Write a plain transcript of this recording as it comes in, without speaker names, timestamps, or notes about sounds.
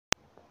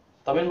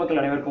தமிழ் மக்கள்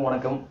அனைவருக்கும்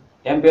வணக்கம்.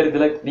 என் பேர்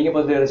திலக். நீங்கள்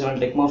பார்த்து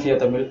channel tech mafia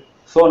Tamil.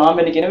 So நாம்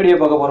இன்னைக்கு என்ன வீடியோ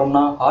பார்க்க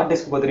போகிறோம்னா ஹார்ட்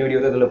டிஸ்க் பற்றின வீடியோ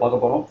தான் இதில்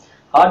பார்க்க போகிறோம்.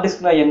 ஹார்ட்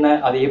டிஸ்க்னா என்ன,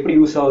 அது எப்படி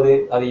யூஸ் ஆகுது,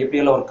 அது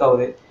எப்படியெல்லாம் ஒர்க்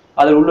ஆகுது,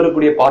 அதில் உள்ள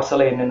இருக்கக்கூடிய பார்ட்ஸ்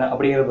எல்லாம் என்னென்ன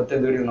அப்படிங்கிறத பற்றி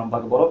இந்த வீடியோ நம்ம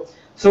பார்க்க போகிறோம்.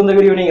 ஸோ இந்த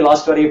வீடியோ நீங்கள்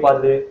லாஸ்ட் வரையும்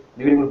பார்த்துட்டு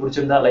இந்த வீடியோ உங்களுக்கு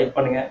பிடிச்சிருந்தா லைக்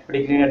பண்ணுங்கள்,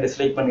 பிடிக்கிறீங்க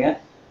டிஸ்லைக் பண்ணுங்கள்.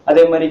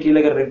 அதே மாதிரி கீழே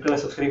இருக்கிற ரெட்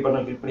கலர் சப்ஸ்கிரைப்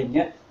பண்ண கிளிக்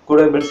பண்ணிக்கங்க,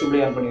 கூட பெல்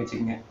சிம்பிளை ஆன் பண்ணி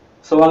வச்சுக்கோங்க.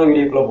 ஸோ வாங்க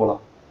வீடியோக்குள்ளே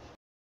போகலாம்.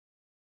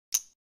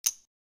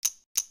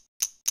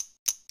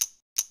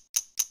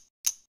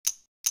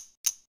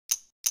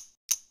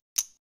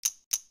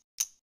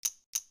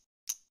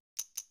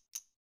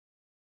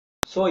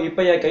 ஸோ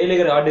இப்போ என் கையில்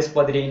இருக்கிற ஹார்ட் டிஸ்க்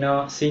பார்த்துட்டிங்கன்னா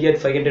Seagate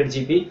 500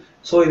 GB.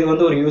 ஸோ இது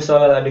வந்து ஒரு யூஸ்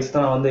ஆகாத ஹார்ட் டிஸ்க்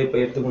தான் நான் வந்து இப்போ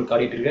எடுத்து உங்களுக்கு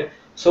காட்டிட்டு இருக்கேன்.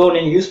 ஸோ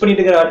நீங்கள் யூஸ்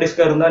பண்ணிட்டு இருக்கிற ஹார்ட்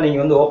டிஸ்காக இருந்தால்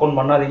நீங்கள் வந்து ஓப்பன்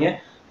பண்ணாதீங்க.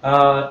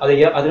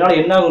 அதனால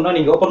என்ன ஆகும்னா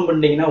நீங்கள் ஓப்பன்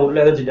பண்ணிட்டீங்கன்னா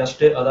உள்ள ஏதாச்சும்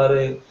டஸ்ட்டு, அதாவது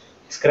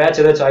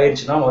ஸ்க்ராட்ச் ஏதாச்சும்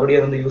ஆயிடுச்சுன்னா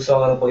மறுபடியும் வந்து யூஸ்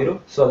ஆகாத போயிடும்.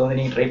 ஸோ அதை வந்து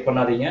நீங்கள் ட்ரை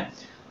பண்ணாதீங்க.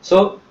 ஸோ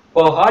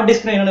இப்போ ஹார்ட்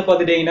டிஸ்க்னா என்னென்னு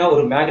பார்த்துட்டிங்கன்னா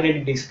ஒரு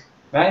மேக்னெட்டிக் டிஸ்க்.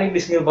 மேக்னெட்டிக்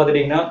டிஸ்க்னு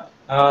பார்த்துட்டிங்கன்னா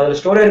அதில்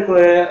ஸ்டோரேஜ்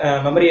இருக்கிற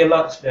மெமரி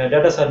எல்லாம்,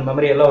 டேட்டாஸ் அண்ட்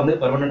மெமரி எல்லாம் வந்து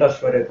பர்மனெண்ட்டாக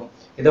ஸ்டோரேஜ் இருக்கும்.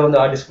 இதை வந்து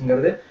ஹார்ட்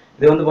டிஸ்க்ங்கிறது.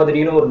 இது வந்து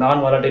பார்த்துட்டிங்கன்னா ஒரு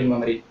நான் வாலடைல்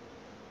மெமரி.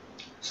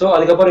 ஸோ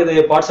அதுக்கப்புறம்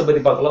இது பார்ட்ஸை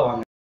பற்றி பார்க்கலாம்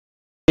வாங்க.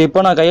 இப்போ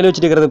நான் கையில்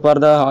வச்சுட்டு இருக்கிறது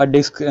பார்த்தா ஹார்ட்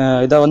டிஸ்க்.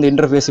 இதை வந்து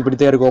இன்டர்ஃபேஸ்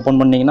இப்படித்தே இருக்குது. ஓப்பன்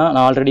பண்ணிங்கன்னா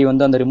நான் ஆல்ரெடி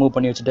வந்து அந்த ரிமூவ்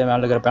பண்ணி வச்சுட்டேன்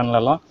மேலே இருக்கிற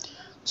பேனலெல்லாம்.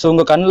 ஸோ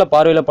உங்கள் கண்ணில்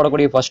பார்வையில்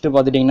படக்கூடிய ஃபஸ்ட்டு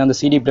பார்த்துட்டிங்கன்னா அந்த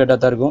சிடி பிளேட்டாக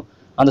தான் இருக்கும்.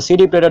 அந்த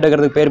சிடி பிளேட்டாக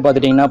இருக்கிறதுக்கு பேர்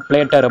பார்த்துட்டிங்கன்னா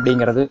பிளேட்டர்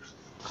அப்படிங்கிறது.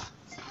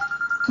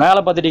 மேலே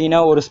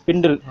பார்த்துட்டிங்கன்னா ஒரு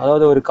ஸ்பிண்டில்,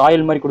 அதாவது ஒரு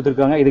காயில் மாதிரி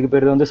கொடுத்துருக்காங்க. இதுக்கு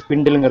பேர் வந்து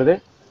ஸ்பிண்டிலுங்கிறது.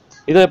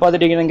 இதை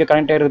பார்த்துட்டிங்கன்னா இங்கே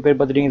கனெக்ட் ஆகிறது பேர்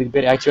பார்த்துட்டிங்கன்னா இதுக்கு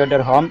பேர்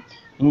ஆக்சுவேட்டர் ஹார்ம்.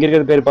 இங்கே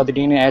இருக்கிறது பேர்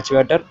பார்த்துட்டிங்கன்னா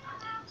ஆக்சுவேட்டர்.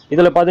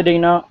 இதில்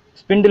பார்த்துட்டிங்கன்னா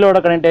ஸ்பிண்டிலோட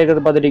கனெக்ட்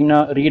ஆகிருக்கிறது பார்த்துட்டிங்கன்னா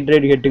ரீட்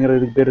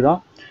ஹெட்டுங்கிறதுக்கு பேர் தான்.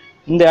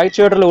 இந்த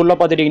ஆக்சுவேட்டரில் உள்ள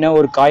பார்த்துட்டிங்கன்னா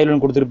ஒரு காயில்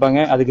ஒன்று கொடுத்துருப்பாங்க.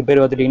 அதுக்கு பேர்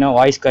பார்த்துட்டிங்கன்னா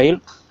வாய்ஸ் காயில்.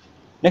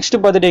 நெக்ஸ்ட்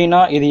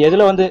பார்த்துட்டிங்கன்னா இது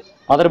எதில் வந்து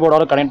மதர்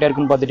போர்டோட கனெக்ட்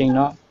ஆகிருக்குன்னு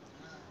பார்த்துட்டிங்கன்னா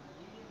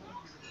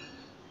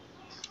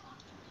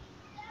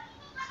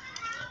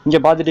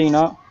இங்கே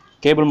பார்த்துட்டிங்கன்னா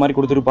கேபிள் மாதிரி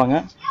கொடுத்துருப்பாங்க.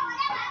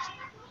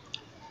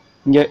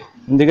 இங்கே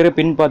இந்த இருக்கிற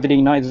பின்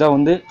பார்த்துட்டிங்கன்னா இதுதான்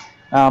வந்து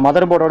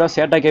மதர் போர்டோட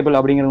சேட்டா கேபிள்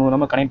அப்படிங்கிற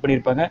மூலமாக கனெக்ட்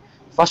பண்ணியிருப்பாங்க.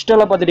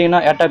 ஃபஸ்ட்டெல்லாம்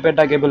பார்த்துட்டிங்கன்னா ஏட்டா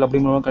பேட்டா கேபிள்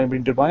அப்படி மூலமாக கனெக்ட்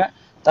பண்ணிட்டு இருப்பாங்க.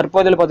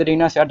 தற்போதையில்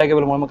பார்த்துட்டிங்கன்னா சேட்டா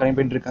கேபிள் மூலமாக கனெக்ட்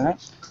பண்ணிட்டு இருக்காங்க.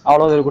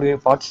 அவ்வளோ இருக்கக்கூடிய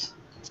பார்ட்ஸ்.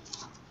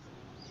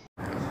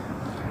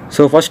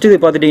 ஸோ ஃபஸ்ட்டு இது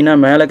பார்த்துட்டிங்கன்னா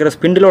மேலே இருக்கிற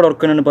ஸ்பிண்டிலோட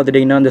ஒர்க் என்னென்னு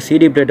பார்த்துட்டிங்கன்னா அந்த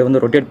சிடி பிளேட்டை வந்து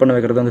ரொட்டேட் பண்ண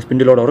வைக்கிறது அந்த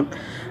ஸ்பிண்டிலோட ஒர்க்.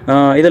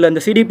 இதில்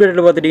இந்த சிடி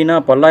பிளேட்டில் பார்த்துட்டிங்கன்னா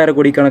பல்லாயிரம்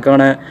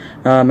கோடிக்கணக்கான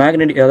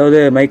மேக்னெட்டிக், அதாவது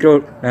மைக்ரோ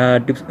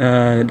டிப்ஸ்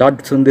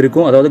டாட்ஸ் வந்து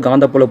இருக்கும். அதாவது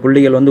காந்தப்புல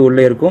புள்ளிகள் வந்து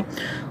உள்ளே இருக்கும்.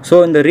 ஸோ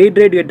இந்த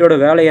ரீட் ஹெட்டோட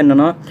வேலை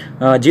என்னென்னா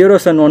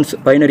ஜீரோஸ் அண்ட் ஒன்ஸ்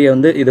பைனரியை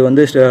வந்து இது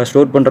வந்து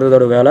ஸ்டோர்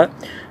பண்ணுறதோட வேலை.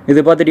 இது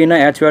பார்த்துட்டிங்கன்னா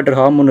ஆக்சுவேட்டர்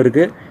ஹார்ம் ஒன்று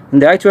இருக்குது.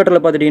 இந்த ஆக்சுவேட்டரில்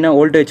பார்த்துட்டிங்கன்னா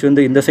வோல்டேஜ்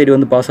வந்து இந்த சைடு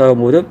வந்து பாஸ்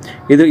ஆகும்போது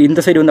இது இந்த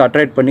சைடு வந்து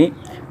அட்ராக்ட் பண்ணி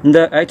இந்த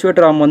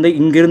ஆக்சுவேட்டர் ஆர்ம் வந்து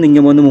இங்கேருந்து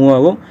இங்கே வந்து மூவ்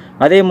ஆகும்.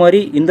 அதே மாதிரி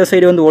இந்த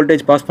சைடு வந்து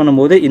வோல்டேஜ் பாஸ்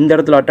பண்ணும்போது இந்த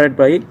இடத்துல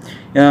அட்ராக்ட் ஆகி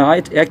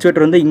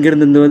ஆக்சுவேட்டர் வந்து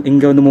இங்கேருந்து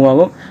இங்கே வந்து மூவ்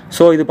ஆகும்.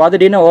 ஸோ இது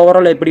பார்த்துட்டிங்கன்னா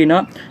ஓவரால் எப்படின்னா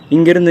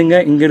இங்கேருந்து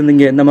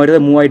இங்கே இந்த மாதிரி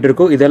தான் மூவ் ஆகிட்டு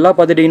இருக்கும். இதெல்லாம்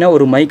பார்த்துட்டிங்கன்னா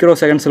ஒரு மைக்ரோ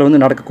செகண்ட்ஸில்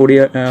வந்து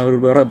நடக்கக்கூடிய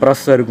ஒரு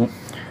ப்ராசஸாக இருக்கும்.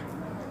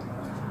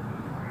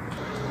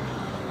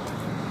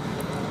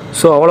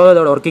 ஸோ அவ்வளோதான்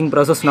இதோட ஒர்க்கிங்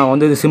ப்ராசஸ். நான்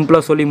வந்து இது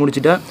சிம்பிளாக சொல்லி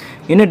முடிச்சுட்டேன்.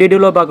 இன்னும்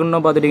டீட்டெயிலாக பார்க்கணுன்னா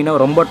பார்த்துட்டிங்கன்னா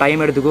ரொம்ப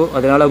டைம் எடுத்துக்கும்.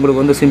 அதனால்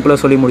உங்களுக்கு வந்து சிம்பிளாக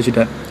சொல்லி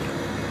முடிச்சுட்டேன்.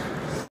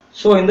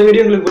 ஸோ இந்த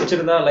வீடியோ உங்களுக்கு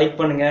பிடிச்சிருந்தா லைக்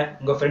பண்ணுங்கள்,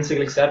 உங்கள்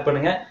ஃப்ரெண்ட்ஸுங்களுக்கு ஷேர்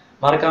பண்ணுங்கள்.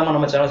 மறக்காமல்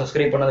நம்ம சேனல்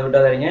சப்ஸ்கிரைப் பண்ணதை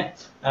விட்டாதீங்க.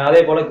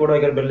 அதே போல் கூட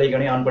வைக்கிற பெல்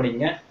ஐக்கானையும் ஆன்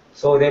பண்ணிக்கங்க.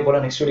 ஸோ இதே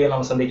போல் நெக்ஸ்ட் வீடியோ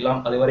நம்ம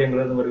சந்திக்கலாம். அதுவரை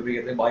உங்களிருந்து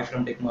வருகிறது bye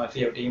from tech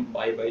mafia team.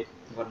 Bye bye.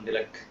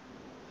 Tilak.